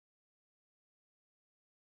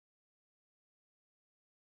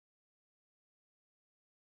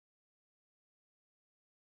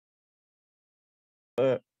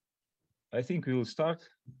I think we will start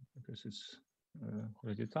because it's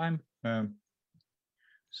already time.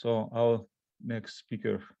 So our next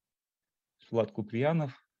speaker is Vlad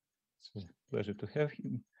Kupriyanov. It's a pleasure to have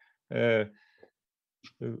him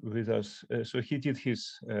with us. So he did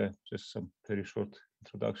his, just some very short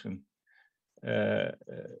introduction.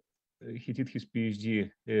 He did his PhD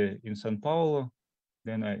in Sao Paulo.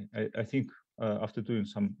 Then I think after doing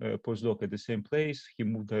some postdoc at the same place, he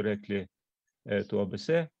moved directly to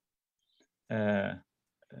UFABC,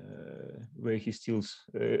 where he still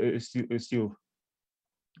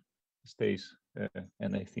stays,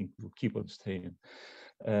 and I think will keep on staying.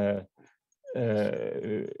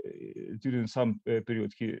 During some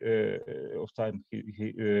period of time,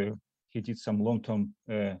 he did some long-term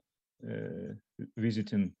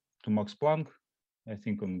visiting to Max Planck, I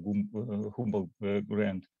think on Humboldt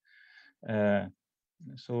grant.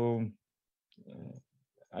 So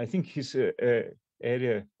I think his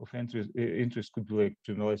area of interest could be like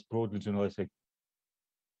generalized, broadly generalized, like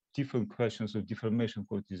different questions of deformation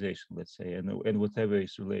quantization, let's say, and whatever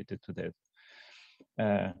is related to that.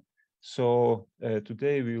 So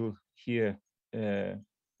today we will hear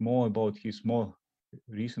more about his more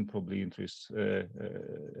recent probably interests.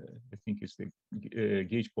 I think it's the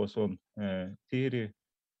gauge Poisson theory.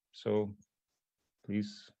 So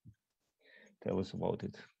please tell us about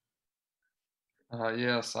it.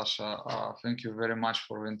 Yeah, Sasha, thank you very much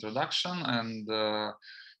for the introduction. And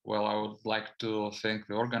well, I would like to thank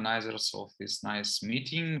the organizers of this nice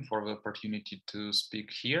meeting for the opportunity to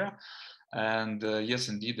speak here. And yes,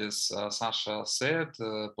 indeed, as Sasha said,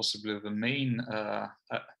 possibly the main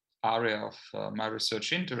area of my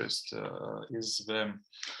research interest is the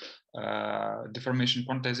deformation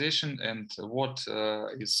quantization and what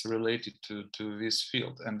is related to this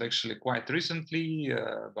field. And actually quite recently,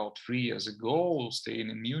 about 3 years ago, staying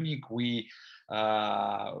in Munich, we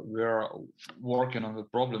were working on the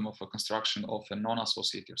problem of a construction of a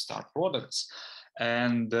non-associative star products.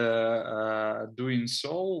 And doing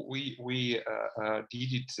so, we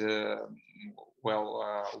did it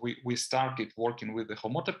we started working with the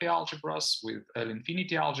homotopy algebras, with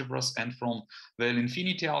L-infinity algebras, and from the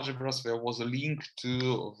L-infinity algebras there was a link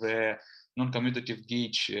to the non-commutative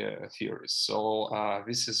gauge theories. So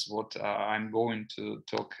this is what I'm going to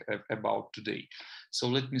talk about today. So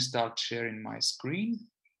let me start sharing my screen.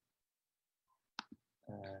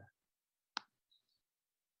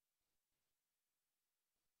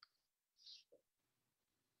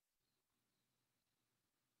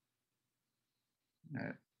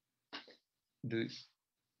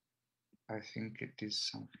 I think it is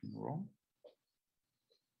something wrong.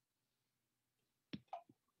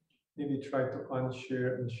 Maybe try to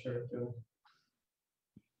unshare and share again.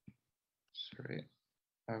 Sorry,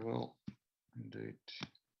 I will do it.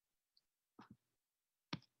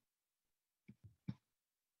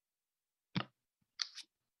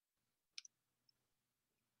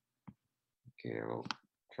 Okay, I will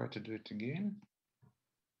try to do it again.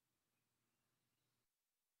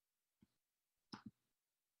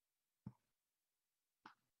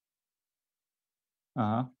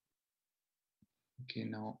 Okay,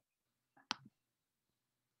 now.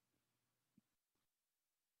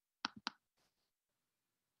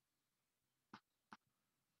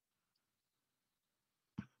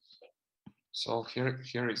 So here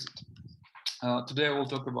is it. Today I will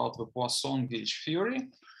talk about the Poisson gauge theory.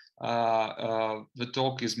 The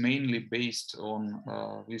talk is mainly based on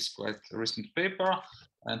this quite recent paper,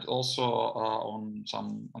 and also on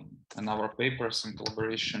another papers in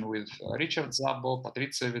collaboration with Richard Szabo,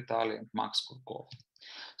 Patrizia Vitali, and Max Kurkov.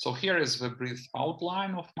 So here is the brief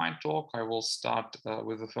outline of my talk. I will start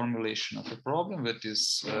with the formulation of a problem that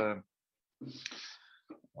is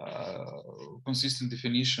consistent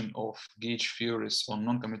definition of gauge theories on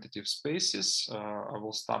non-commutative spaces. I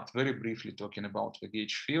will start very briefly talking about the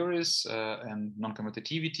gauge theories and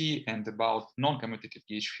non-commutativity and about non-commutative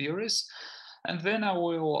gauge theories. And then I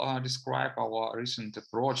will describe our recent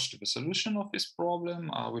approach to the solution of this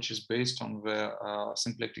problem, which is based on the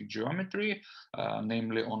symplectic geometry,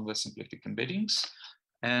 namely on the symplectic embeddings.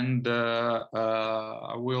 And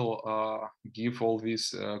I will give all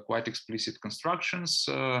these quite explicit constructions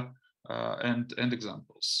and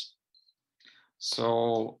examples.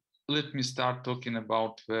 So let me start talking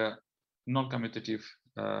about the non-commutative,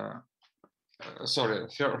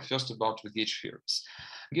 first about the gauge theories.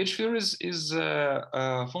 Gauge theories is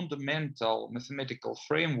a fundamental mathematical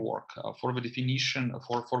framework for the definition,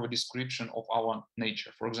 for the description of our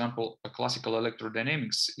nature. For example, classical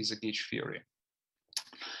electrodynamics is a gauge theory.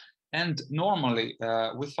 And normally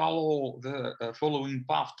we follow the following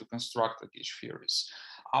path to construct the gauge theories.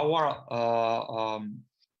 our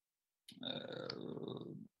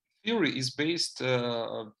theory is based,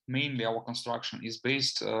 mainly our construction is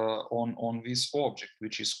based on this object,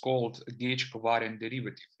 which is called gauge covariant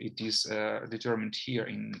derivative. It is determined here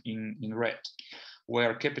in red,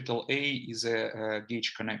 where capital A is a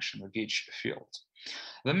gauge connection, a gauge field.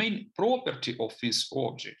 The main property of this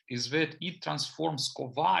object is that it transforms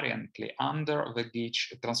covariantly under the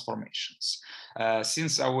gauge transformations.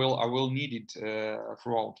 Since I will need it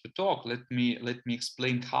throughout the talk, let me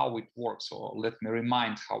explain how it works, or let me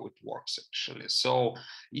remind how it works actually. So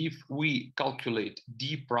if we calculate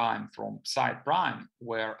d prime from psi prime,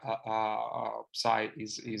 where psi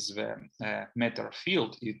is the matter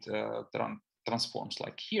field, it transforms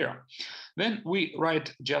like here, then we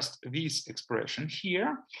write just this expression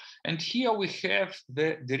here, and here we have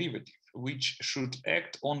the derivative, which should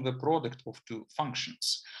act on the product of two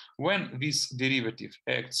functions. When this derivative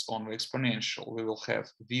acts on the exponential, we will have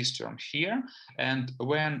this term here, and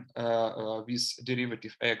when this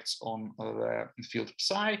derivative acts on the field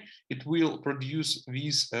psi, it will produce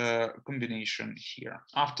this combination here.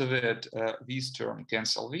 After that, this term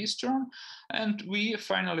cancel this term, and we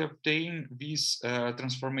finally obtain this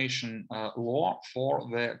transformation law for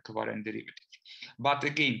the covariant derivative. But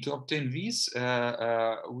again, to obtain this,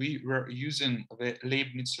 we were using the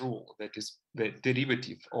Leibniz rule, that is the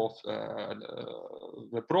derivative of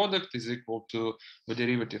the product is equal to the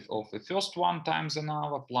derivative of the first one times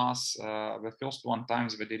another plus the first one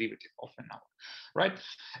times the derivative of another, right?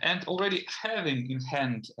 And already having in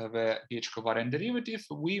hand the gauge covariant derivative,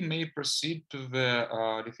 we may proceed to the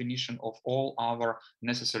definition of all other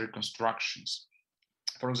necessary constructions.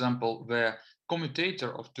 For example, the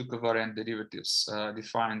commutator of two covariant derivatives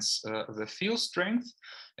defines the field strength.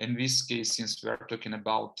 In this case, since we are talking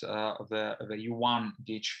about the U1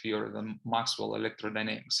 gauge theory, the Maxwell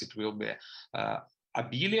electrodynamics, it will be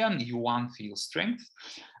abelian U1 field strength,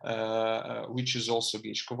 which is also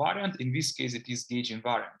gauge covariant. In this case, it is gauge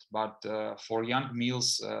invariant, but for Young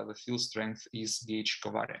mills, the field strength is gauge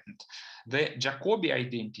covariant. The Jacobi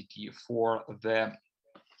identity for the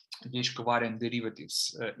gauge covariant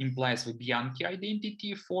derivatives implies the Bianchi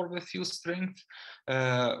identity for the field strength,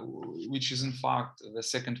 which is in fact the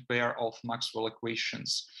second pair of Maxwell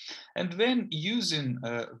equations. And then using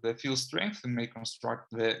the field strength, we may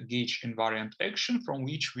construct the gauge invariant action from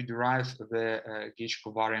which we derive the gauge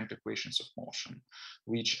covariant equations of motion,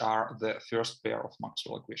 which are the first pair of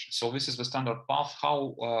Maxwell equations. So this is the standard path.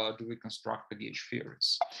 How do we construct the gauge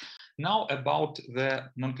theories? Now about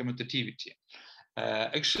the non-commutativity.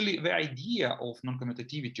 Actually, the idea of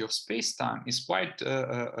non-commutativity of space-time is quite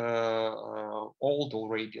old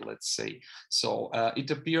already, let's say. So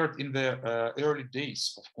it appeared in the early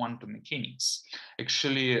days of quantum mechanics.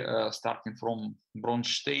 Actually, starting from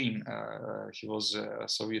Bronstein, he was a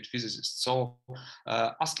Soviet physicist. So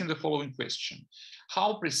asking the following question: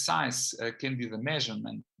 how precise can be the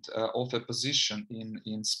measurement of a position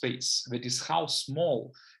in space? That is, how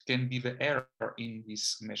small can be the error in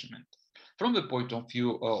this measurement? From the point of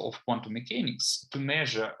view of quantum mechanics, to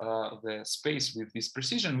measure the space with this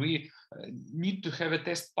precision, we need to have a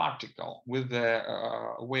test particle with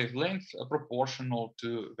a wavelength proportional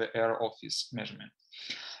to the error of this measurement.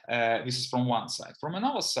 This is from one side. From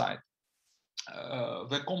another side,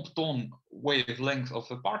 the Compton wavelength of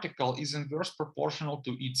the particle is inverse proportional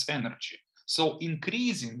to its energy. So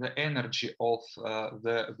increasing the energy of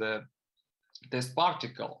the test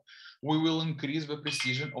particle, we will increase the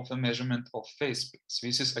precision of the measurement of phase space.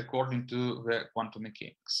 This is according to the quantum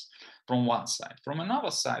mechanics from one side. From another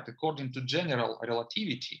side, according to general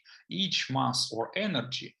relativity, each mass or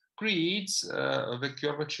energy creates the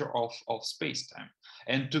curvature of space-time.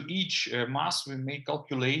 And to each mass, we may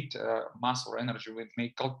calculate mass or energy, we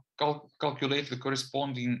may calculate the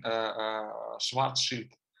corresponding Schwarzschild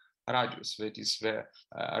radius, that is the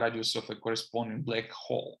radius of a corresponding black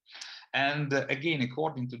hole. And again,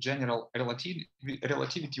 according to general relativity,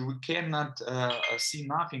 we cannot see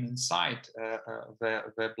nothing inside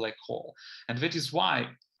the black hole. And that is why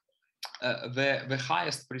the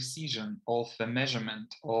highest precision of the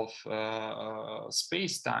measurement of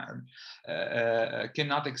space-time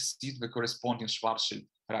cannot exceed the corresponding Schwarzschild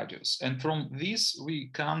radius. And from this, we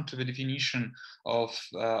come to the definition of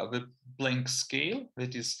the Planck scale,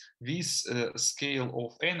 that is this scale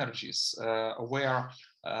of energies where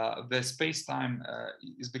the space-time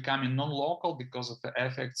is becoming non-local because of the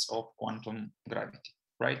effects of quantum gravity,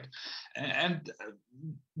 right? And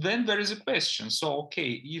then there is a question. So,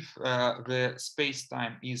 okay, if the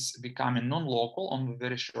space-time is becoming non-local on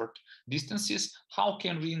very short distances, how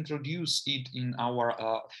can we introduce it in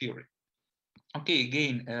our theory? Okay,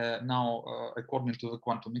 again, now according to the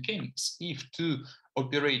quantum mechanics, if two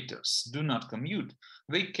operators do not commute,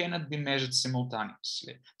 they cannot be measured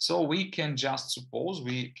simultaneously. So we can just suppose,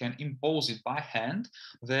 we can impose it by hand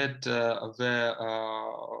that the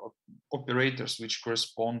operators which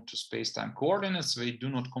correspond to space-time coordinates, they do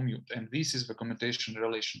not commute. And this is the commutation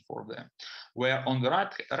relation for them. Where on the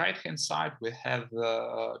right-hand side, we have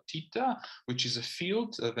theta, which is a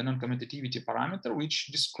field, the non-commutativity parameter, which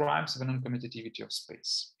describes the non-commutativity of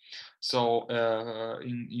space. So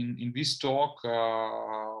in this talk,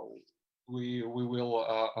 we will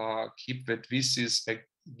keep that this is a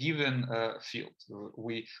given field.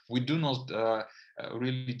 We do not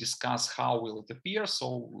really discuss how will it appear.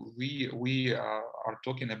 So we are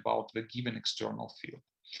talking about the given external field.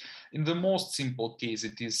 In the most simple case,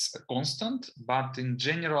 it is a constant, but in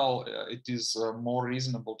general, it is more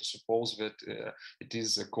reasonable to suppose that it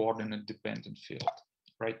is a coordinate-dependent field,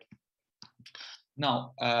 right?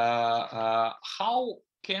 Now, how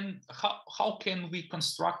can we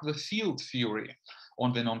construct the field theory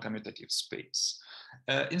on the non-commutative space?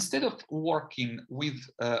 Instead of working with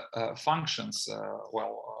functions,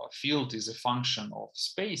 field is a function of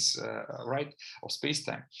space, right, of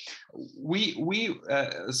space-time.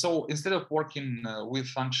 So instead of working with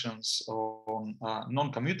functions on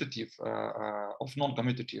non-commutative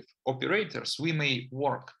operators, we may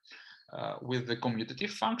work with the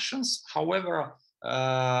commutative functions. However,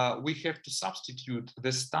 we have to substitute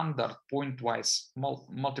the standard pointwise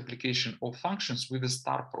multiplication of functions with a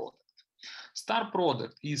star product. Star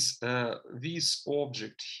product is this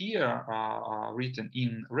object here written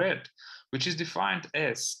in red, which is defined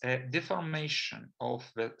as a deformation of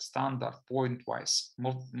the standard pointwise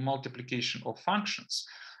multiplication of functions.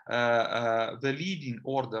 The leading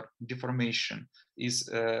order deformation is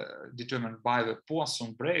determined by the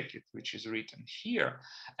Poisson bracket, which is written here.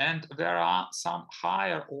 And there are some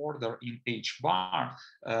higher order in H bar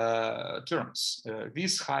terms.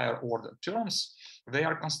 These higher order terms, they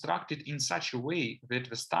are constructed in such a way that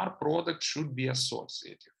the star product should be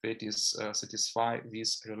associative, that is, satisfy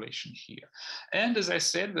this relation here. And as I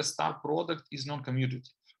said, the star product is non-commutative.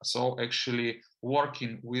 So actually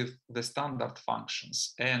working with the standard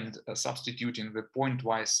functions and substituting the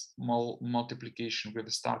pointwise multiplication with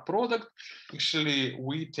the star product, actually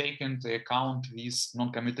we take into account this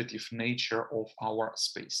non-commutative nature of our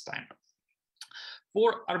space-time.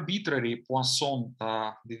 For arbitrary Poisson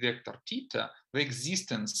vector theta, the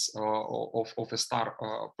existence of a star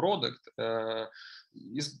product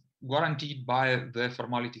is guaranteed by the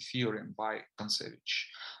formality theorem by Giuseppe.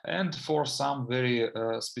 And for some very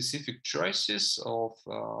specific choices of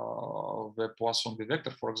the Poisson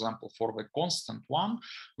vector, for example, for the constant one,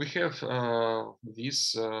 we have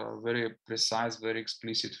this very precise, very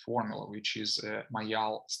explicit formula, which is a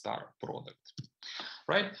Mayal star product.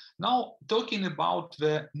 Right now, talking about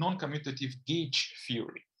the non-commutative gauge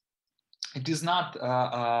theory, it is not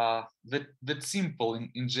that simple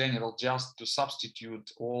in general just to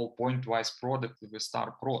substitute all pointwise product with a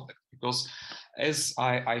star product, because as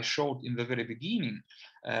I showed in the very beginning,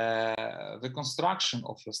 the construction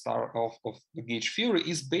of the the gauge theory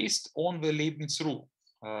is based on the Leibniz rule.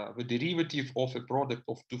 The derivative of a product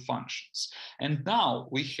of two functions. And now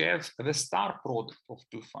we have the star product of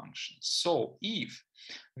two functions. So if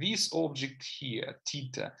this object here,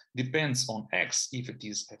 theta, depends on x, if it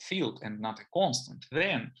is a field and not a constant,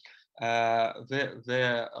 then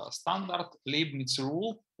the standard Leibniz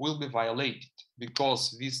rule will be violated,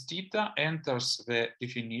 because this theta enters the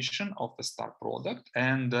definition of the star product,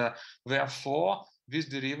 and therefore this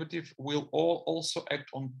derivative will also act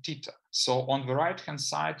on theta. So on the right-hand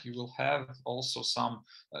side, you will have also some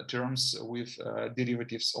terms with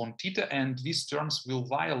derivatives on theta, and these terms will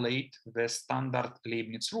violate the standard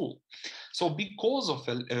Leibniz rule. So because of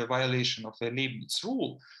a violation of the Leibniz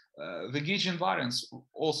rule, the gauge invariance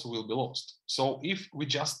also will be lost. So if we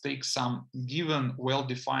just take some given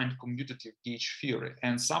well-defined commutative gauge theory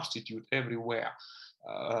and substitute everywhere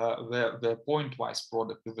the pointwise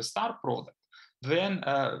product with the star product, then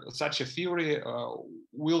such a theory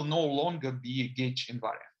will no longer be gauge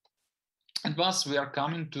invariant. And thus we are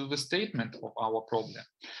coming to the statement of our problem.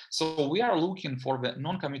 So we are looking for the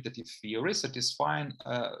non-commutative theory satisfying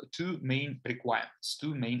two main requirements,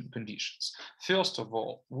 two main conditions. First of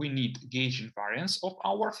all, we need gauge invariance of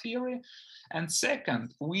our theory. And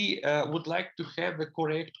second, we would like to have the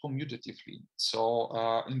correct commutative limit.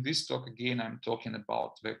 So in this talk, again, I'm talking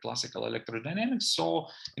about the classical electrodynamics. So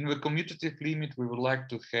in the commutative limit, we would like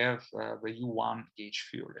to have the U1 gauge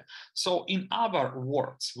theory. So in other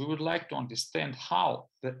words, we would like to understand how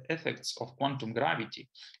the effects of quantum gravity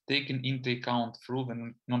taken into account through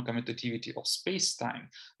the non-commutativity of space-time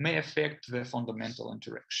may affect the fundamental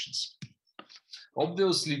interactions.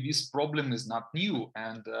 Obviously, this problem is not new,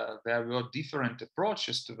 and there were different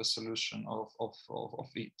approaches to the solution of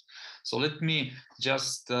it. So let me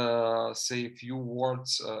just say a few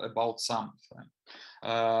words about some of them.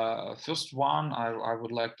 First one I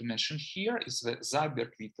would like to mention here is the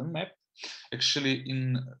Seiberg-Witten map. Actually,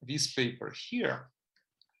 in this paper here,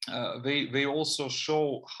 they also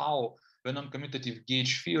show how the non-commutative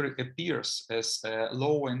gauge theory appears as a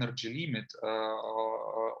low energy limit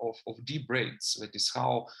of d braids. That is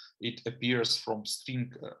how it appears from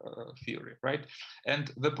string theory, right?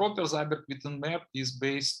 And the proper Seiberg-Witten map is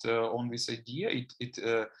based on this idea.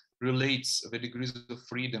 It relates the degrees of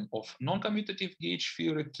freedom of non-commutative gauge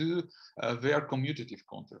theory to their commutative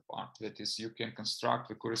counterpart. That is, you can construct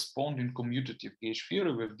the corresponding commutative gauge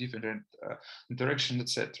theory with different interaction,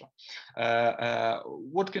 etc.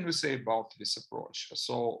 What can we say about this approach?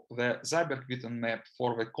 So the Seiberg-Witten map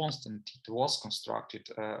for the constant θ was constructed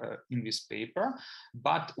in this paper,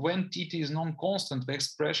 but when θ is non-constant, the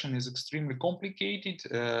expression is extremely complicated.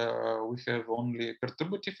 We have only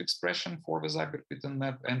perturbative expression for the Seiberg-Witten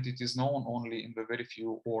map, and it is known only in the very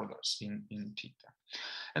few orders in θ.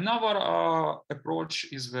 Another approach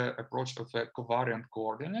is the approach of the covariant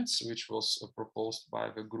coordinates, which was proposed by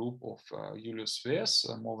the group of Julius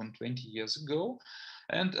Veiga more than 20 years ago.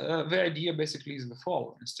 And the idea basically is the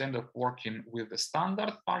following. Instead of working with the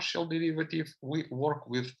standard partial derivative, we work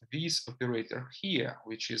with this operator here,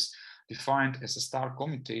 which is defined as a star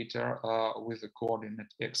commutator with the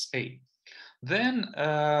coordinate xa. Then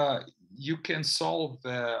you can solve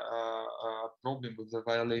the problem with the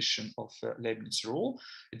violation of Leibniz rule.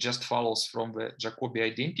 It just follows from the Jacobi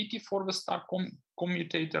identity for the star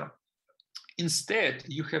commutator. Instead,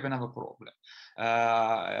 you have another problem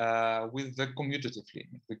with the commutative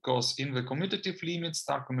limit, because in the commutative limit,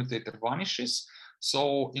 star commutator vanishes.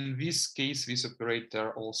 So in this case, this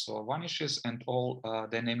operator also vanishes and all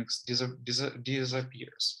dynamics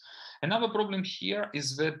disappears. Another problem here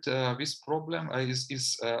is that this problem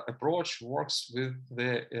approach works with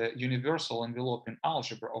the universal enveloping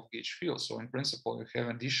algebra of gauge fields. So in principle, you have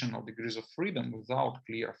additional degrees of freedom without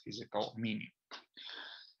clear physical meaning.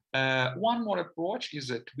 One more approach is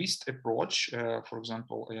a twist approach. For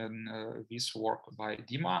example, in this work by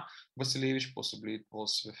Dima Vassilevich, possibly it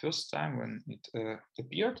was the first time when it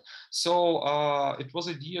appeared. So it was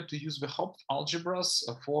idea to use the Hopf algebras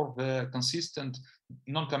for the consistent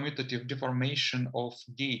non-commutative deformation of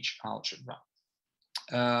gauge algebra.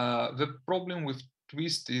 The problem with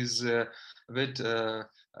twist is that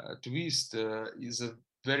twist is a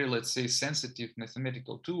very, let's say, sensitive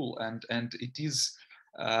mathematical tool, and it is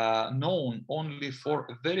known only for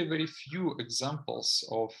very, very few examples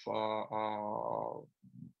of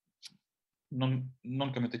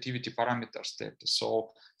non-commutativity parameters theta.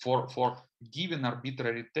 So for given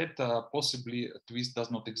arbitrary theta, possibly a twist does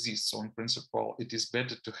not exist. So in principle, it is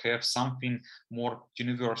better to have something more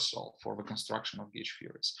universal for the construction of gauge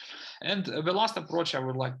theories. And the last approach I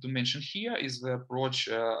would like to mention here is the approach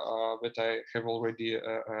that I have already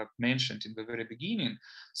mentioned in the very beginning.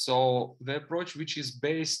 So the approach which is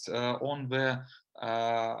based on the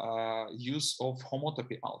use of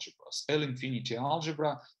homotopy algebras, L-infinity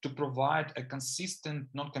algebra, to provide a consistent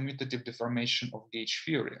non-commutative deformation of gauge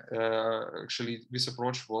theory. Actually, this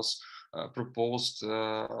approach was proposed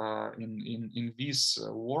in this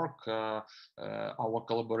work, our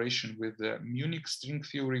collaboration with the Munich string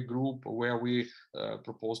theory group, where we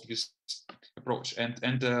proposed this approach.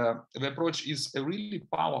 And the approach is a really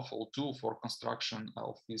powerful tool for construction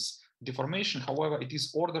of this deformation. However, it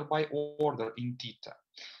is order by order in theta.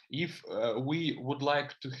 If we would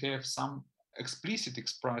like to have some explicit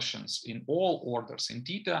expressions in all orders in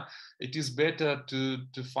theta, it is better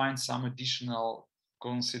to find some additional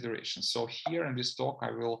considerations. So here in this talk,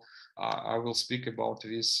 I will speak about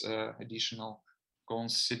this additional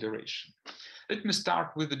consideration. Let me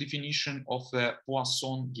start with the definition of the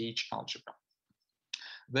Poisson gauge algebra.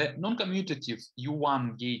 The non-commutative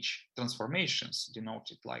U1 gauge transformations,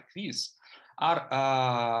 denoted like this,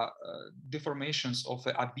 are deformations of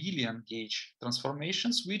the abelian gauge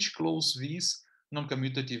transformations which close this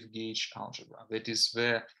non-commutative gauge algebra. That is,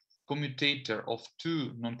 the commutator of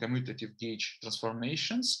two non-commutative gauge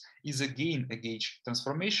transformations is again a gauge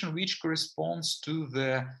transformation which corresponds to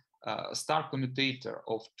the star commutator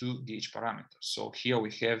of two gauge parameters. So here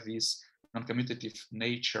we have this non-commutative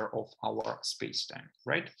nature of our space-time,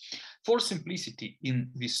 right? For simplicity in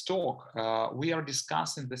this talk, we are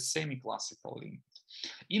discussing the semi-classical limit.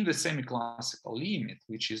 In the semi-classical limit,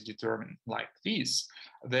 which is determined like this,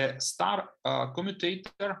 the star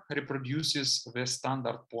commutator reproduces the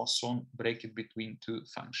standard Poisson bracket between two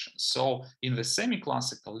functions. So in the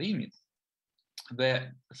semi-classical limit,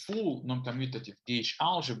 the full non-commutative gauge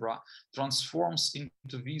algebra transforms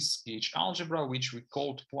into this gauge algebra, which we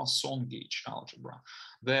called Poisson gauge algebra.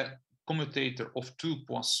 The commutator of two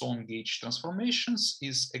Poisson gauge transformations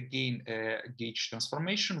is again a gauge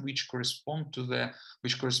transformation which corresponds to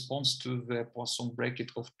the Poisson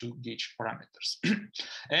bracket of two gauge parameters.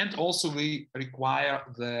 And also we require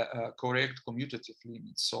the correct commutative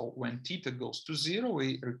limit. So when theta goes to 0,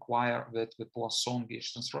 we require that the Poisson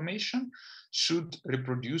gauge transformation should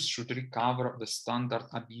recover the standard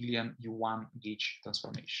abelian U1 gauge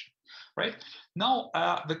transformation. Right now,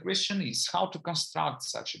 the question is how to construct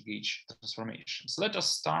such a gauge transformation. So let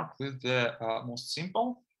us start with the most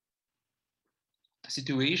simple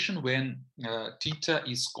situation when theta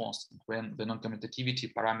is constant, when the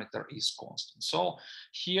non-commutativity parameter is constant. So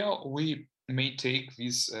here we may take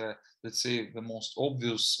this, let's say, the most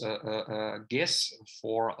obvious guess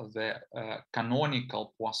for the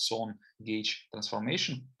canonical Poisson gauge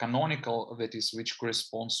transformation, canonical, that is, which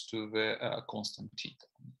corresponds to the constant theta,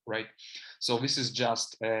 right? So this is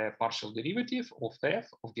just a partial derivative of f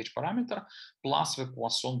of gauge parameter plus the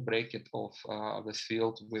Poisson bracket of the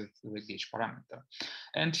field with the gauge parameter.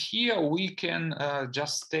 And here we can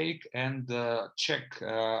just take and check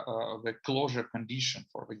the closure condition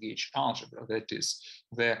for the gauge algebra, that is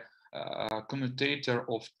the commutator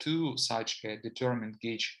of two such determined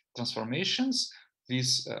gauge transformations.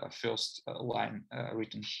 This first line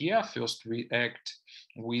written here. First, we act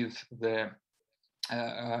with the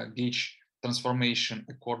gauge transformation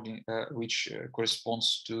according which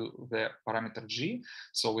corresponds to the parameter g.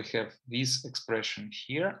 So we have this expression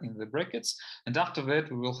here in the brackets, and after that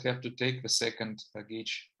we will have to take the second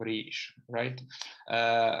gauge variation, right?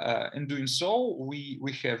 In doing so, we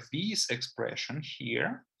have this expression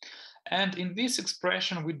here, and in this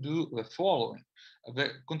expression we do the following.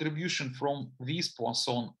 The contribution from this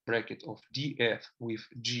Poisson bracket of df with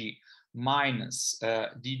g minus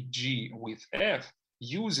dg with f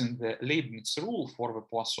using the Leibniz rule for the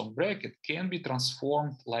Poisson bracket can be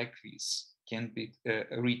transformed like this, can be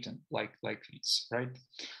written like this, right?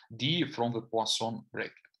 D from the Poisson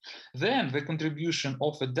bracket. Then the contribution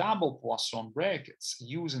of the double Poisson brackets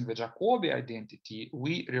using the Jacobi identity,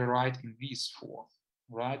 we rewrite in this form,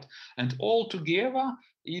 right? And all together,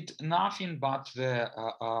 it nothing but the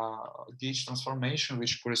gauge transformation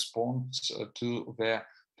which corresponds to the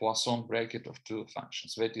Poisson bracket of two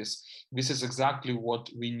functions. That is, this is exactly what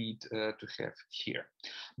we need to have here.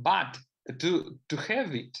 But to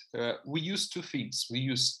have it, we use two things. We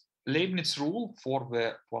use Leibniz rule for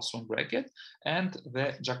the Poisson bracket and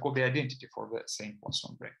the Jacobi identity for the same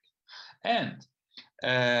Poisson bracket. And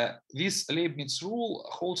this Leibniz rule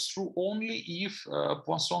holds true only if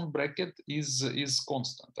Poisson bracket is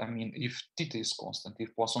constant. I mean, if theta is constant,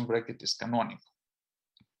 if Poisson bracket is canonical.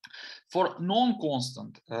 For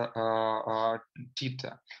non-constant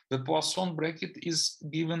theta, the Poisson bracket is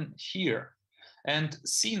given here. And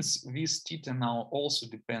since this theta now also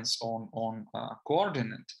depends on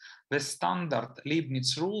coordinate, the standard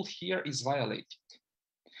Leibniz rule here is violated.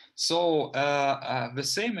 So the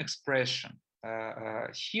same expression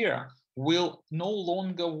here will no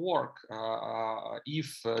longer work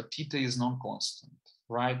if theta is non-constant,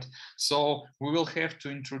 right? So we will have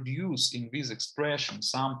to introduce in this expression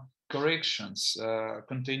some corrections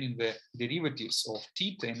containing the derivatives of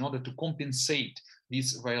theta in order to compensate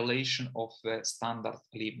this violation of the standard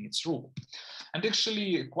Leibniz rule. And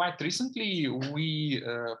actually, quite recently, we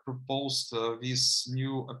proposed this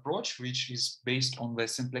new approach, which is based on the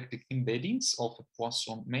symplectic embeddings of a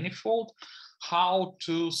Poisson manifold, how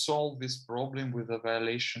to solve this problem with the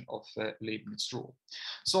violation of the Leibniz rule.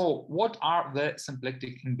 So what are the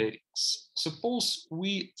symplectic embeddings? Suppose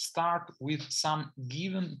we start with some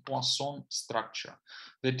given Poisson structure.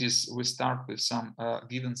 That is, we start with some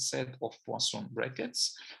given set of Poisson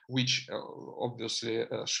brackets, which obviously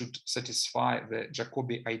should satisfy the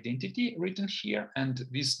Jacobi identity written here. And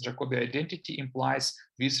this Jacobi identity implies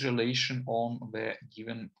this relation on the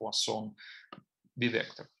given Poisson B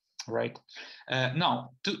vector. Right.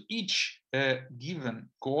 Now, to each given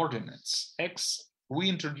coordinates x, we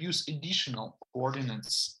introduce additional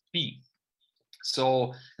coordinates p.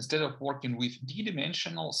 So instead of working with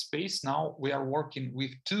d-dimensional space, now we are working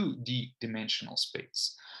with 2D-dimensional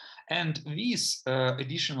space. And these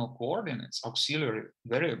additional coordinates, auxiliary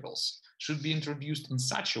variables, should be introduced in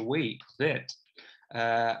such a way that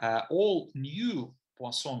all new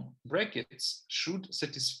Poisson brackets should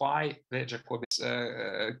satisfy the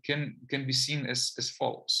Jacobian can be seen as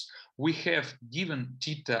follows. We have given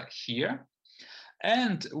theta here,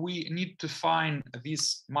 and we need to find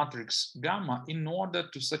this matrix gamma in order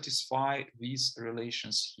to satisfy these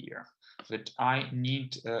relations here. That I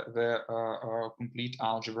need the complete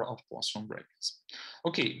algebra of Poisson brackets.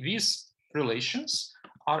 Okay, these relations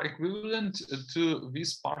are equivalent to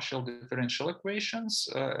these partial differential equations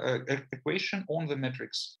equation on the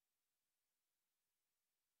matrix.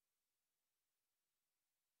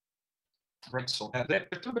 Right, so the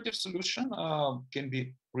perturbative solution can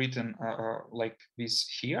be written like this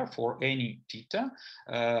here for any theta.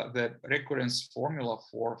 The recurrence formula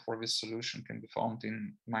for this solution can be found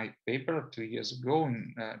in my paper 2 years ago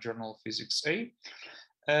in Journal of Physics A.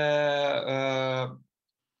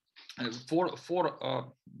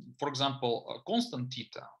 For example, constant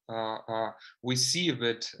theta, we see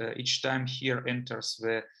that each time here enters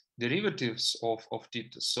the derivatives of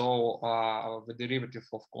theta. So the derivative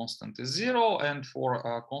of constant is 0, and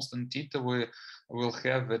for constant theta we will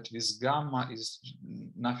have that this gamma is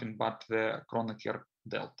nothing but the Kronecker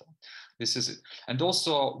delta. This is it. And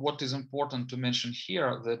also what is important to mention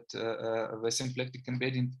here that the symplectic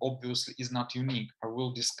embedding obviously is not unique. I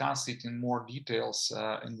will discuss it in more details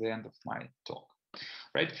in the end of my talk.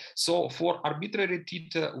 Right, so for arbitrary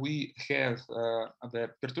theta, we have the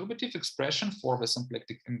perturbative expression for the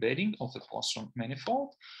symplectic embedding of the Poisson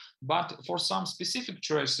manifold. But for some specific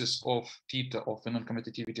choices of theta of the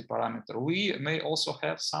non-commutativity parameter, we may also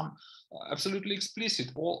have some absolutely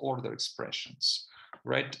explicit all-order expressions.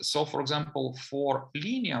 Right, so for example, for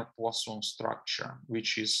linear Poisson structure,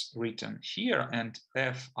 which is written here, and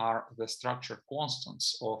F are the structure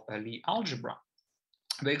constants of a Lie algebra,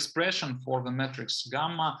 the expression for the matrix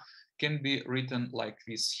gamma can be written like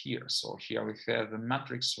this here. So here we have the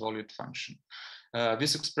matrix valued function.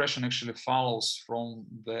 This expression actually follows from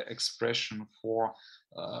the expression for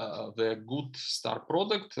the good star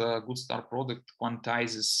product. Good star product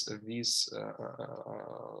quantizes this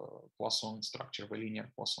Poisson structure, the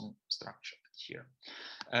linear Poisson structure here.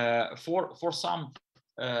 For some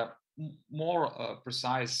more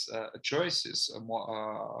precise choices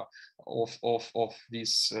of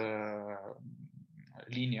these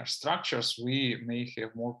linear structures, we may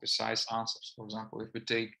have more precise answers. For example, if we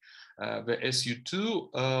take the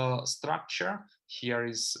SU2 structure, here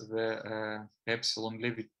is the epsilon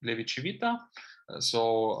Levi-Civita.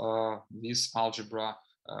 So this algebra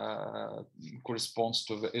corresponds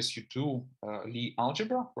to the SU2 Lie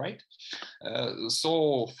algebra, right?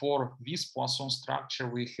 So for this Poisson structure,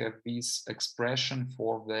 we have this expression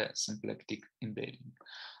for the symplectic embedding.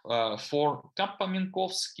 For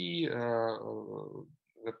Kappa-Minkowski,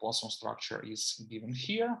 the Poisson structure is given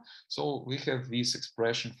here. So we have this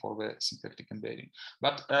expression for the symplectic embedding.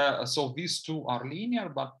 But so these two are linear,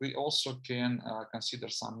 but we also can consider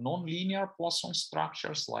some non-linear Poisson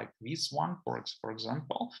structures like this one, for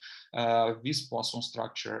example. This Poisson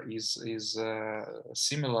structure is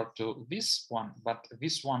similar to this one, but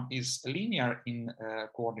this one is linear in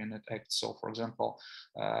coordinate X. So for example,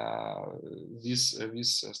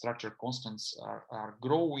 these structure constants are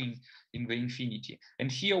growing in the infinity.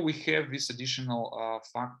 And here we have this additional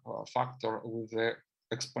factor with the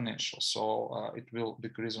exponential. So it will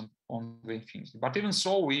decrease on the infinity. But even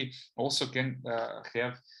so, we also can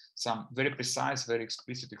have some very precise, very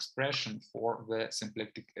explicit expression for the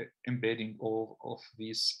symplectic embedding of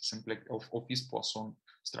this Poisson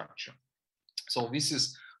structure. So this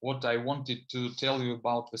is what I wanted to tell you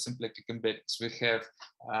about the symplectic embeddings. We have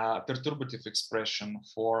perturbative expression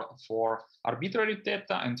for arbitrary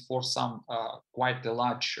theta, and for some quite a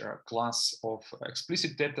large class of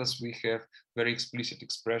explicit thetas, we have very explicit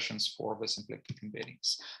expressions for the symplectic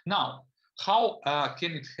embeddings. Now, how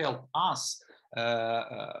can it help us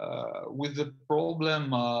with the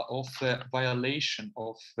problem of the violation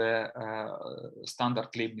of the standard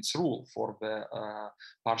Leibniz rule for the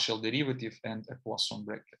partial derivative and a Poisson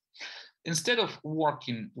bracket? Instead of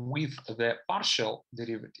working with the partial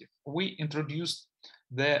derivative, we introduced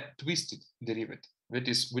the twisted derivative. That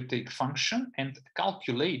is, we take function and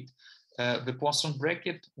calculate the Poisson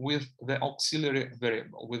bracket with the auxiliary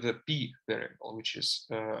variable, with the p variable, which is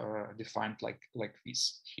defined like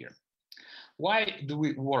this here. Why do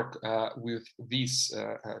we work with this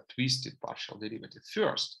twisted partial derivative?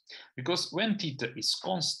 First, because when theta is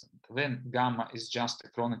constant, then gamma is just a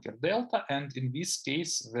Kronecker delta, and in this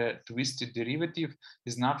case, the twisted derivative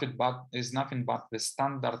is nothing but the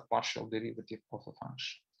standard partial derivative of a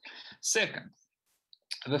function. Second,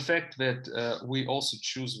 the fact that we also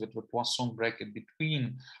choose that the Poisson bracket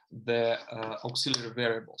between the auxiliary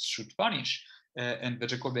variables should vanish and the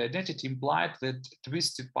Jacobi identity implied that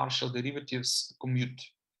twisted partial derivatives commute,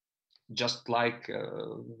 just like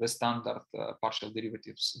the standard partial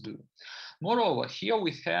derivatives do. Moreover, here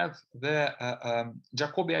we have the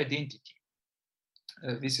Jacobi identity.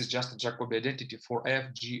 This is just a Jacobi identity for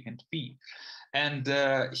F, G, and P. And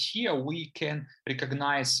here we can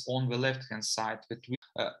recognize on the left-hand side that we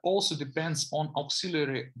also depends on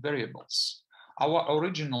auxiliary variables. Our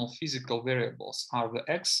original physical variables are the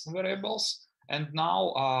X variables. And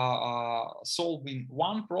now solving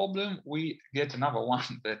one problem, we get another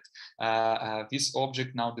one that this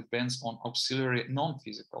object now depends on auxiliary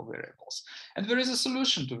non-physical variables. And there is a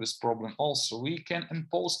solution to this problem also. We can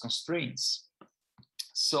impose constraints.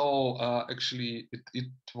 So actually, it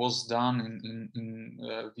was done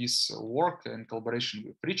in this work in collaboration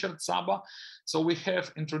with Richard Saba. So we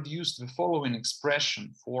have introduced the following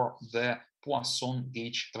expression for the Poisson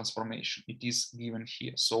gauge transformation. It is given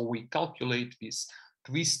here. So we calculate this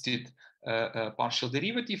twisted partial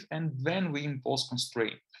derivative, and then we impose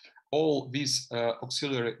constraint. All these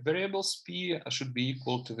auxiliary variables P should be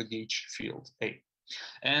equal to the gauge field A.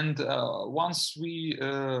 And once we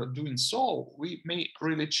doing so, we may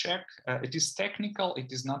really check. It is technical.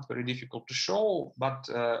 It is not very difficult to show, but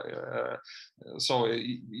so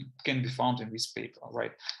it can be found in this paper,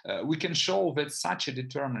 right? We can show that such a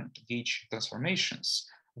determined gauge transformations,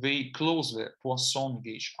 they close the Poisson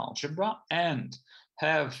gauge algebra and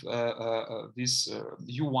have this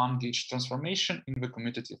U1 gauge transformation in the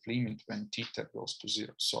commutative limit when theta goes to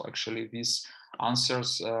 0. So actually this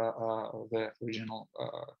answers the original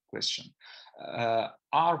question.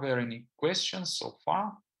 Are there any questions so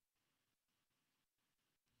far?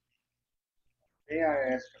 May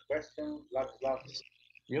I ask a question, Vladislav?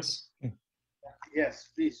 Yes. Yes,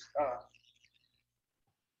 please.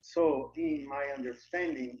 So in my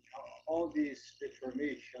understanding, all this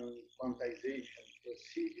deformation, quantization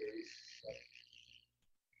procedure is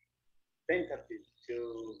tentative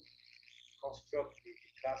to construct the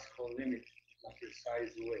classical limit in a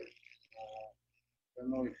precise way. I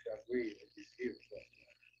don't know if you agree with this view, but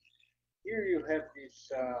here you have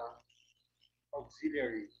these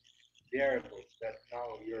auxiliary variables that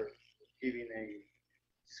now you're giving a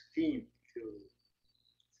scheme to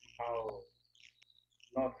how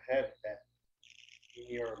not have that in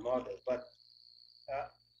your model, but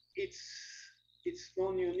it's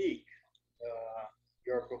non-unique,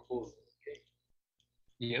 your proposal. Okay.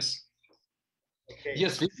 Yes. Okay.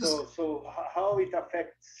 Yes. So how it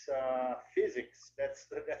affects physics? That's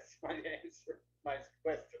my answer. My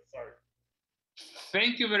question. Sorry.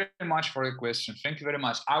 Thank you very much for your question. Thank you very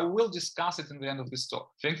much. I will discuss it in the end of this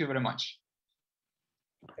talk. Thank you very much.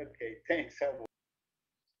 Okay. Thanks.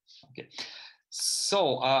 Okay. So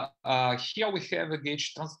here we have the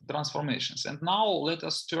gauge transformations, and now let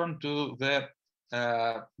us turn to the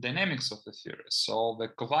dynamics of the theory. So the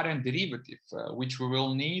covariant derivative, which we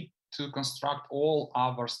will need to construct all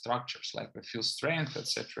other structures like the field strength,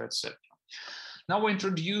 etc., etc. Now we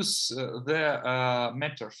introduce the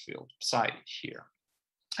matter field psi here.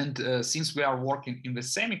 And since we are working in the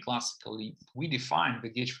semi-classical limit, we define the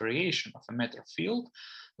gauge variation of a matter field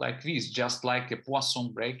like this, just like a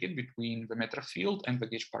Poisson bracket between the matter field and the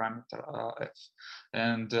gauge parameter f.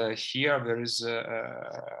 And here there is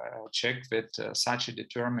a check that such a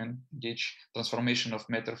determined gauge transformation of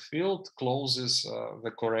matter field closes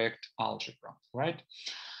the correct algebra, right?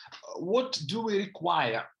 What do we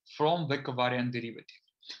require from the covariant derivative?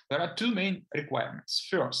 There are two main requirements.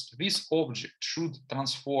 First, this object should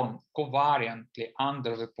transform covariantly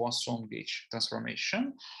under the Poisson gauge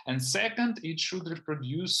transformation. And second, it should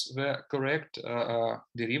reproduce the correct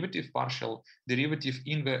derivative, partial derivative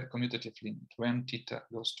in the commutative limit when theta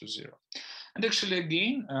goes to 0. And actually,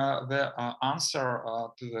 again, the answer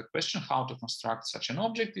to the question how to construct such an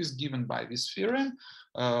object is given by this theorem,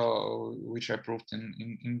 which I proved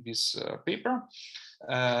in this paper.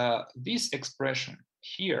 This expression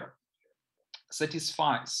here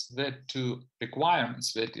satisfies the two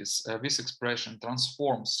requirements, that is, this expression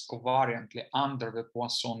transforms covariantly under the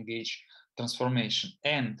Poisson gauge transformation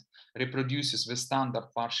and reproduces the standard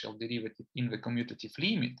partial derivative in the commutative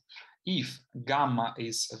limit if gamma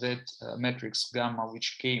is that matrix gamma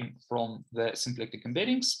which came from the symplectic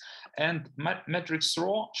embeddings, and matrix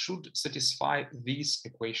rho should satisfy this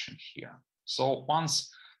equation here. So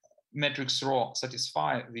once matrix rho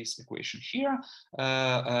satisfy this equation here,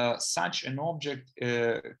 such an object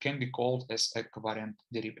can be called as a covariant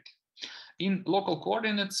derivative. In local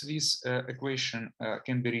coordinates, this equation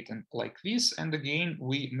can be written like this, and again,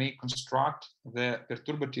 we may construct the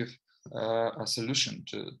perturbative solution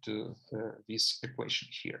to this equation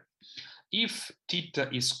here. If theta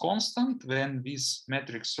is constant, then this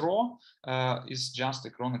matrix rho is just a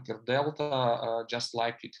Kronecker delta, just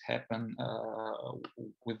like it happened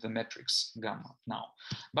with the matrix gamma now.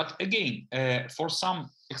 But again, for some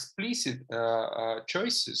explicit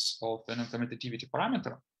choices of the non-commutativity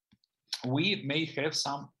parameter, we may have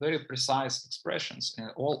some very precise expressions,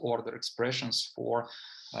 all order expressions for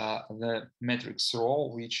the matrix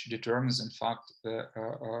rho, which determines, in fact, the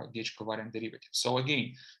gauge covariant derivative. So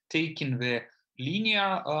again, taking the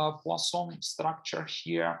linear Poisson structure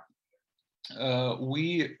here,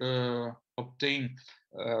 we obtain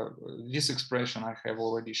this expression I have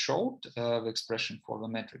already showed, the expression for the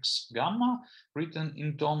matrix gamma, written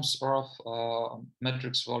in terms of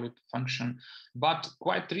matrix valued function. But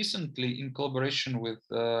quite recently, in collaboration with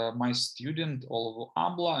my student Olivo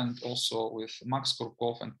Abla and also with Max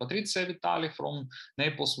Kurkov and Patrizia Vitali from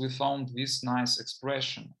Naples, we found this nice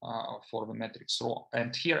expression for the matrix rho.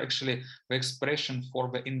 And here actually the expression for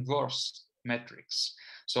the inverse matrix.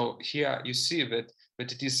 So here you see that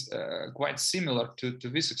it is quite similar to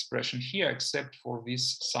this expression here, except for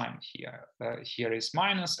this sign here. Here is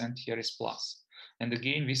minus and here is plus. And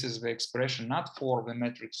again, this is the expression not for the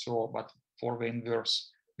matrix rho, but for the inverse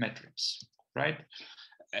matrix, right?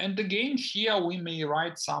 And again, here we may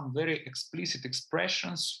write some very explicit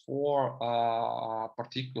expressions for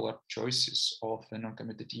particular choices of the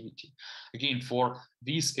non-commutativity. Again, for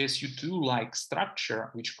this SU2-like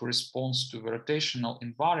structure, which corresponds to the rotational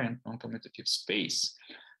invariant non-commutative space,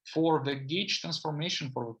 for the gauge transformation,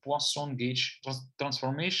 for the Poisson gauge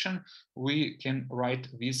transformation, we can write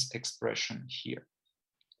this expression here.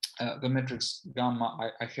 The matrix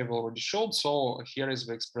gamma I have already showed, so here is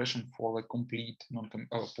the expression for the complete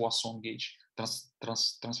Poisson gauge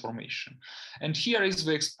transformation. And here is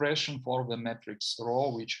the expression for the matrix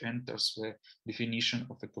rho, which enters the definition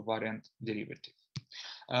of the covariant derivative.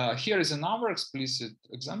 Here is another explicit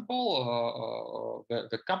example,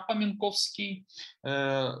 the Kappa-Minkowski.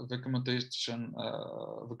 The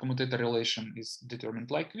commutator relation is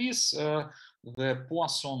determined like this. The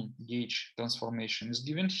Poisson gauge transformation is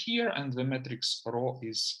given here, and the matrix rho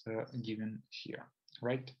is given here,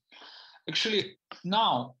 right? Actually,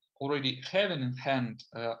 now, already having in hand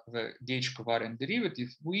the gauge covariant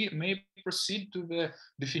derivative, we may proceed to the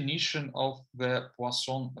definition of the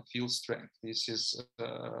Poisson field strength. This is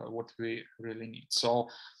what we really need. So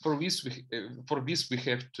for this we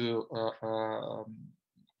have to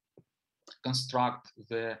construct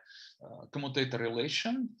the commutator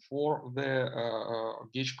relation for the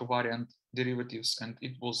gauge covariant derivatives, and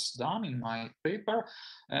it was done in my paper,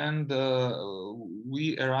 and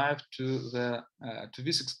we arrived to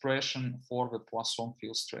this expression for the Poisson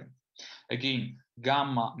field strength. Again,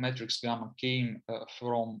 gamma, matrix gamma came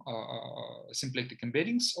from symplectic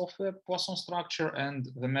embeddings of the Poisson structure, and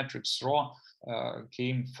the matrix rho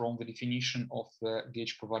came from the definition of the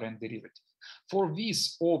gauge covariant derivative. For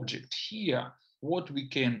this object here, what we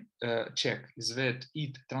can check is that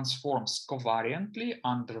it transforms covariantly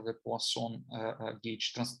under the Poisson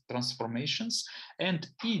gauge transformations, and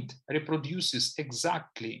it reproduces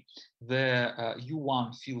exactly the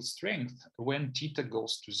U1 field strength when theta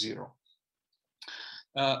goes to 0.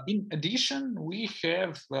 In addition, we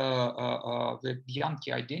have the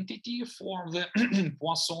Bianchi identity for the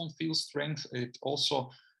Poisson field strength. It also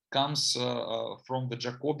comes from the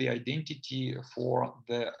Jacobi identity for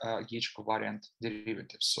the gauge covariant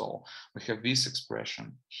derivative. So we have this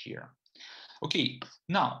expression here. Okay,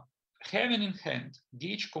 now having in hand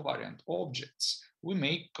gauge covariant objects, we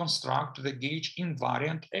may construct the gauge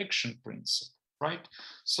invariant action principle, right?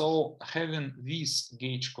 So having this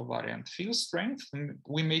gauge covariant field strength,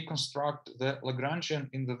 we may construct the Lagrangian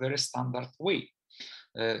in the very standard way,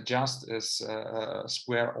 just as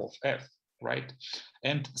square of f. Right?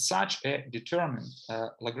 And such a determined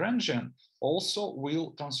Lagrangian also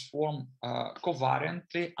will transform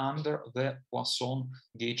covariantly under the Poisson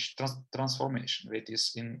gauge transformation, that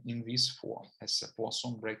is in this form as a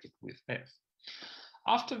Poisson bracket with f.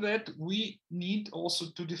 After that, we need also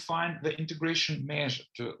to define the integration measure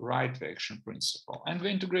to write the action principle. And the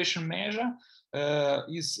integration measure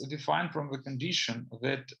is defined from the condition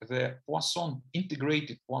that the Poisson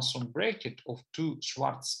integrated Poisson bracket of two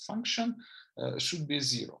Schwarz function should be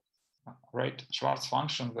 0, right? Schwarz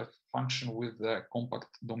function, the function with the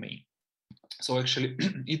compact domain. So actually,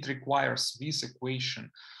 it requires this equation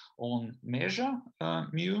on measure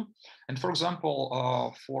mu. And for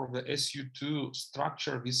example, for the SU2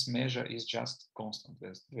 structure, this measure is just constant.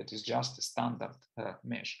 That is just a standard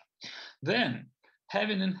measure. Then,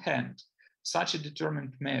 having in hand such a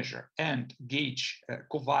determined measure and gauge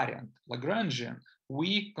covariant Lagrangian,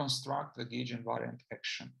 we construct the gauge invariant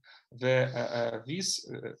action. This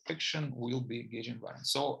action will be gauge invariant.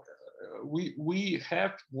 So we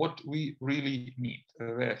have what we really need.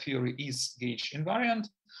 The theory is gauge invariant,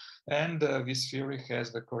 and this theory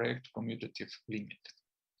has the correct commutative limit.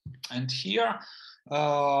 And here,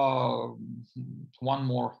 one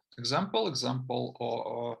more example.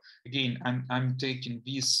 Again, I'm taking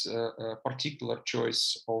this particular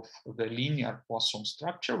choice of the linear Poisson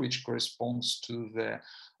structure, which corresponds to the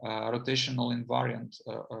rotational invariant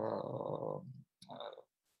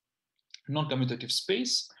non-commutative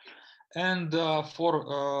space. And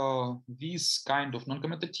for this kind of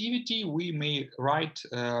non-commutativity, we may write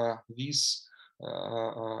this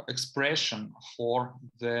expression for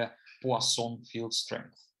the Poisson field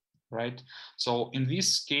strength, right? So in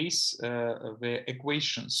this case, the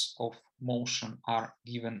equations of motion are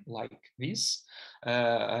given like this.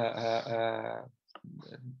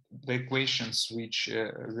 The equations which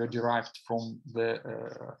were derived from the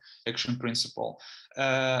action principle.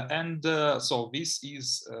 So this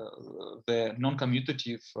is the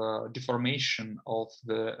non-commutative deformation of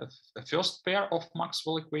the first pair of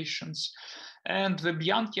Maxwell equations. And the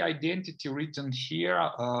Bianchi identity written here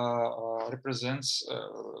represents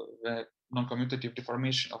the non-commutative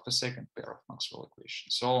deformation of the second pair of Maxwell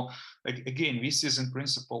equations. So again, this is in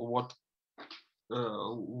principle what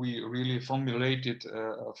we really formulated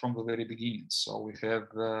from the very beginning. So we have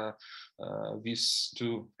these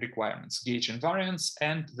two requirements, gauge invariance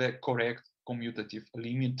and the correct commutative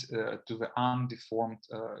limit to the undeformed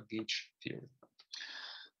gauge theory.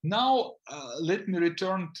 Now, let me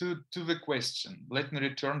return to the question. Let me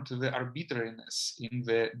return to the arbitrariness in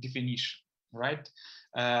the definition, right?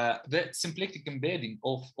 The symplectic embedding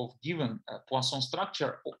of given Poisson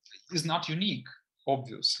structure is not unique,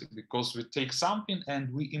 obviously, because we take something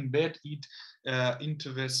and we embed it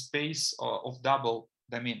into the space of double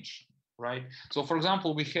dimension, right? So, for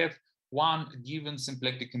example, we have one given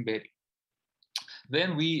symplectic embedding.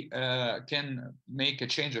 Then we can make a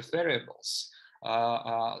change of variables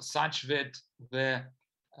such that the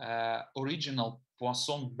original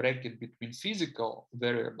Poisson bracket between physical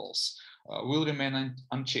variables will remain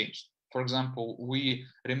unchanged. For example, we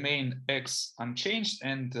remain x unchanged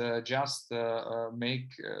and just make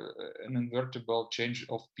an invertible change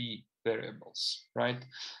of p variables, right?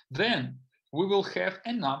 Then we will have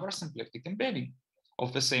another symplectic embedding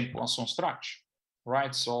of the same Poisson structure,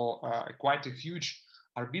 right? So quite a huge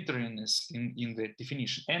arbitrariness in the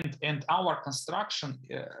definition. And our construction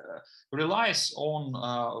relies on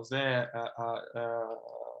the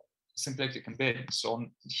symplectic embedding. So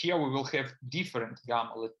here we will have different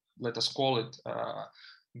gamma, let us call it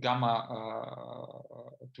gamma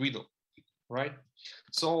twiddle, right?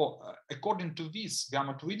 So according to this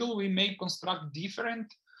gamma twiddle, we may construct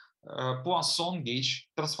different Poisson gauge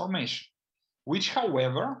transformation, which,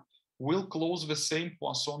 however, will close the same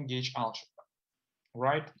Poisson gauge algebra,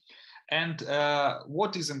 right? And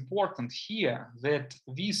what is important here, that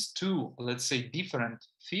these two, let's say, different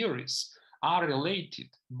theories are related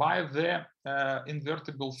by the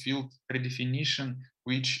invertible field redefinition,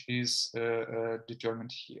 which is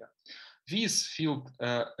determined here. This field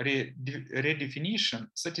redefinition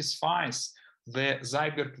satisfies the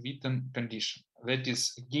Seiberg-Witten condition. That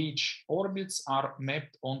is, gauge orbits are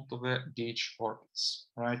mapped onto the gauge orbits,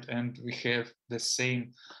 right? And we have the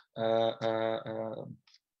same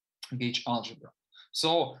gauge algebra.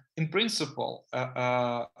 So, in principle,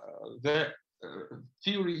 the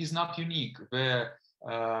theory is not unique. The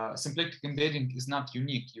symplectic embedding is not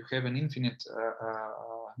unique. You have an infinite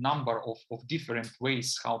number of different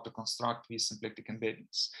ways how to construct these symplectic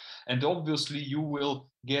embeddings. And obviously you will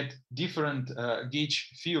get different gauge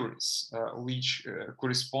theories which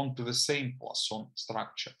correspond to the same Poisson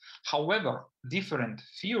structure. However, different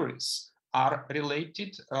theories are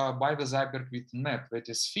related by the Seiberg-Witten map, that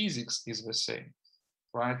is, physics is the same,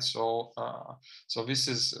 right? So so this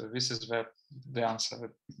is the answer, I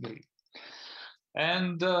believe.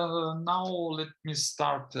 And now let me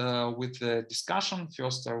start with the discussion.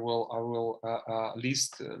 First, I will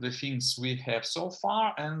list the things we have so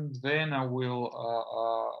far, and then I will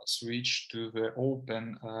switch to the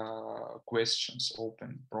open questions,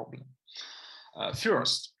 open problem.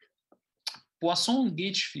 First, Poisson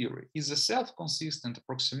gauge theory is a self-consistent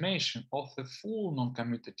approximation of the full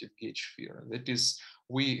non-commutative gauge theory. That is,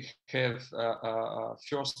 we have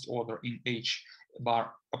first order in H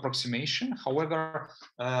bar approximation. However,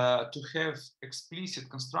 to have explicit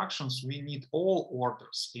constructions, we need all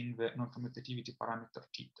orders in the non-commutativity parameter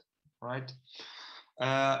theta, right?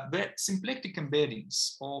 The symplectic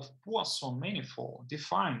embeddings of Poisson manifold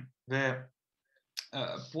define the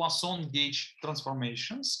Poisson gauge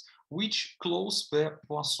transformations which close the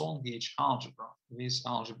Poisson gauge algebra, this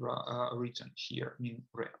algebra written here in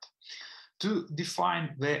red. To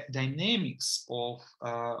define the dynamics of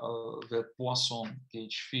the Poisson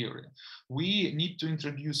gauge theory, we need to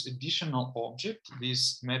introduce additional object,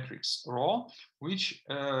 this matrix ρ, which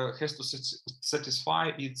has to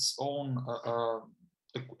satisfy its own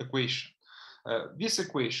equation. This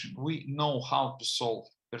equation we know how to solve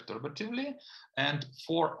perturbatively, and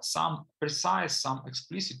for some precise, some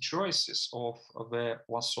explicit choices of the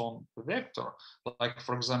Poisson vector, like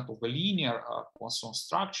for example the linear Poisson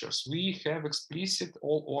structures, we have explicit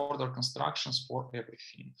all-order constructions for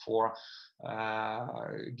everything, for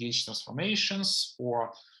gauge transformations,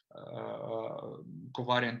 for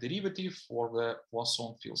covariant derivative, for the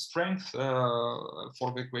Poisson field strength,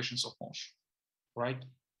 for the equations of motion, right?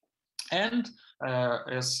 And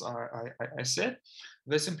as I said,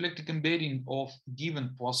 the symplectic embedding of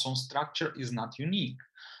given Poisson structure is not unique,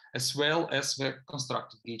 as well as the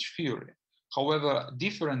constructed gauge theory. However,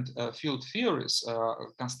 different field theories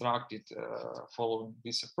constructed following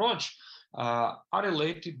this approach are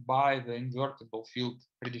related by the invertible field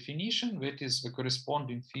redefinition, that is, the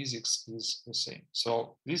corresponding physics is the same.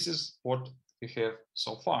 So this is what we have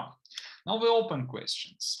so far. Now the open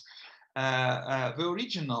questions. The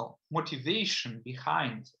original motivation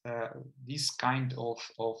behind this kind of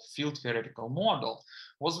field theoretical model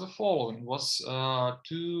was the following, was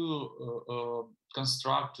to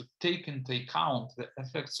construct, to take into account the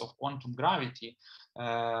effects of quantum gravity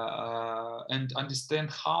and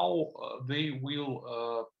understand how they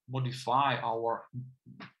will modify our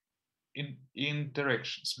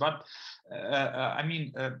interactions. But I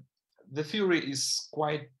mean, the theory is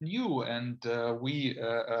quite new, and we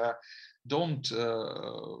don't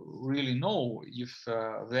really know if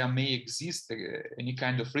there may exist any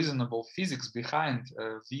kind of reasonable physics behind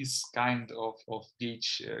this kind of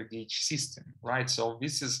gauge system, right? So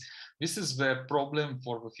this is the problem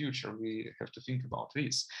for the future. We have to think about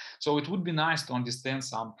this. So it would be nice to understand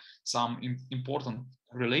some important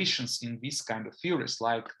relations in this kind of theories,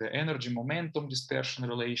 like the energy momentum dispersion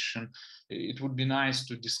relation. It would be nice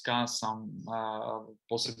to discuss some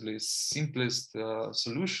possibly simplest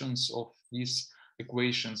solutions of these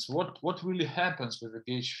equations. What really happens with the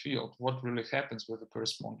gauge field? What really happens with the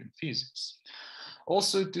corresponding physics?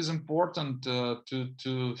 Also, it is important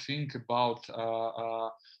to think about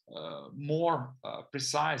more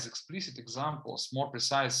precise explicit examples, more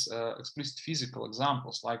precise explicit physical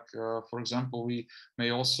examples, like for example, we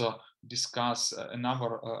may also discuss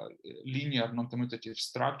another linear non-commutative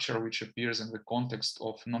structure which appears in the context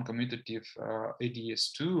of non-commutative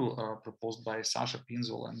ADS2 proposed by Sasha,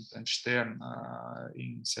 Pinzul and Stern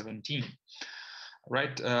in 17,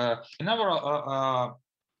 right? Another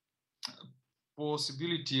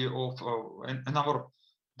possibility of another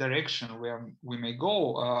direction where we may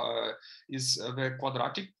go is the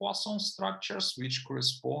quadratic Poisson structures, which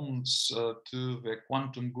corresponds to the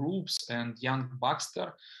quantum groups and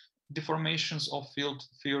Young-Baxter deformations of field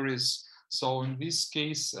theories. So in this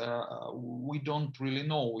case, we don't really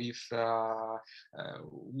know if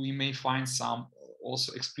we may find some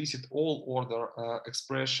also explicit all-order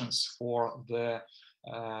expressions for the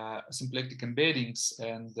symplectic embeddings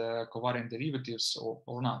and covariant derivatives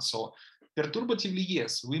or not. So perturbatively,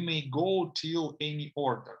 yes, we may go till any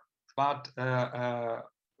order, but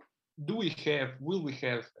will we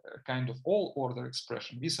have a kind of all order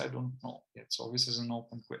expression? This I don't know yet, so this is an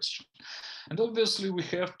open question. And obviously we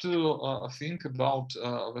have to think about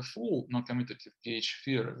the full non-commutative gauge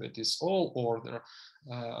theory, that is all order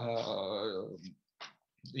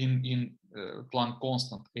in Planck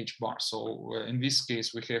constant h bar. So in this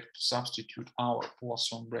case, we have to substitute our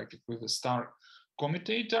Poisson bracket with a star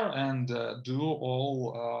commutator and do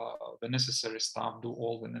all the necessary stuff, do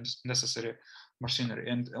all the necessary machinery.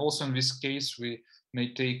 And also in this case, we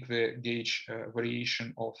may take the gauge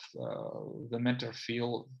variation of the matter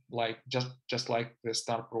field, like just like the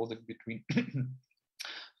star product between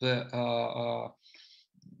the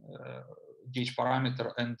gauge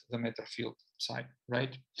parameter and the matter field side,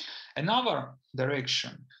 right? Another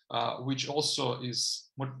direction, which also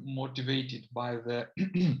is motivated by the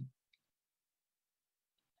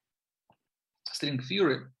string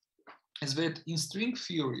theory, is that in string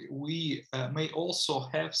theory we may also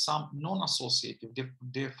have some non-associative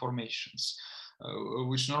deformations,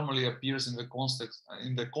 which normally appears in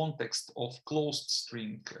the context of closed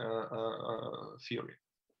string theory.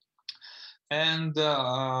 And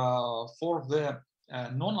for the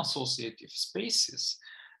non-associative spaces,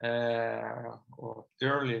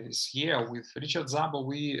 earlier this year with Richard Szabo,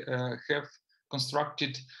 we have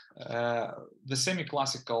constructed the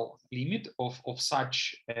semi-classical limit of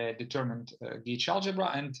such a determined gauge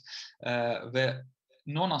algebra, and the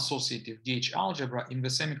non-associative gauge algebra in the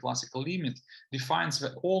semi-classical limit defines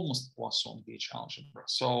the almost Poisson gauge algebra.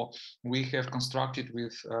 So we have constructed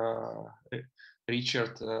with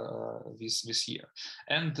Richard this year.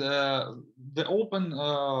 And the open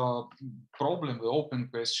problem, the open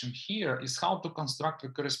question here is how to construct the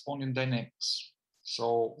corresponding dynamics.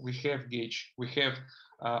 So we have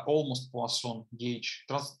almost Poisson gauge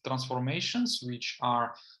transformations, which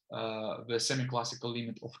are the semi-classical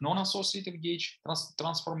limit of non-associative gauge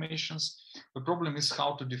transformations. The problem is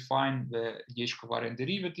how to define the gauge covariant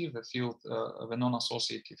derivative, the field, the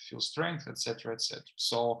non-associative field strength, etc., etc.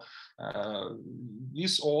 So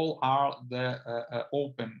these all are the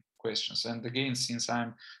open questions. And again, since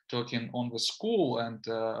I'm talking on the school and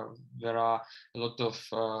there are a lot of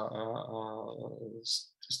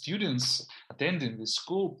students attending this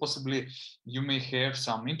school, possibly you may have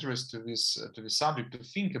some interest to this subject, to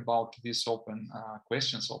think about these open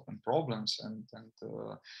questions, open problems, and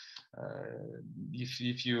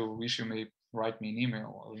if you wish, you may write me an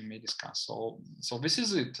email or we may discuss. So this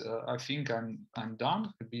is it. I think I'm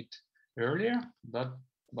done a bit earlier, but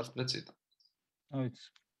that's it. Oh,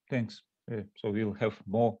 thanks. So we'll have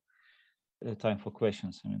more time for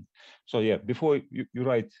questions. I mean, so yeah, before you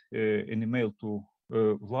write an email to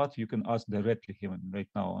Vlad, you can ask directly him right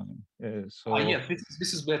now. I mean, so yeah,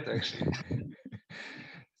 this is better actually.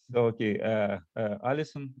 So okay,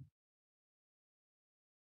 Alison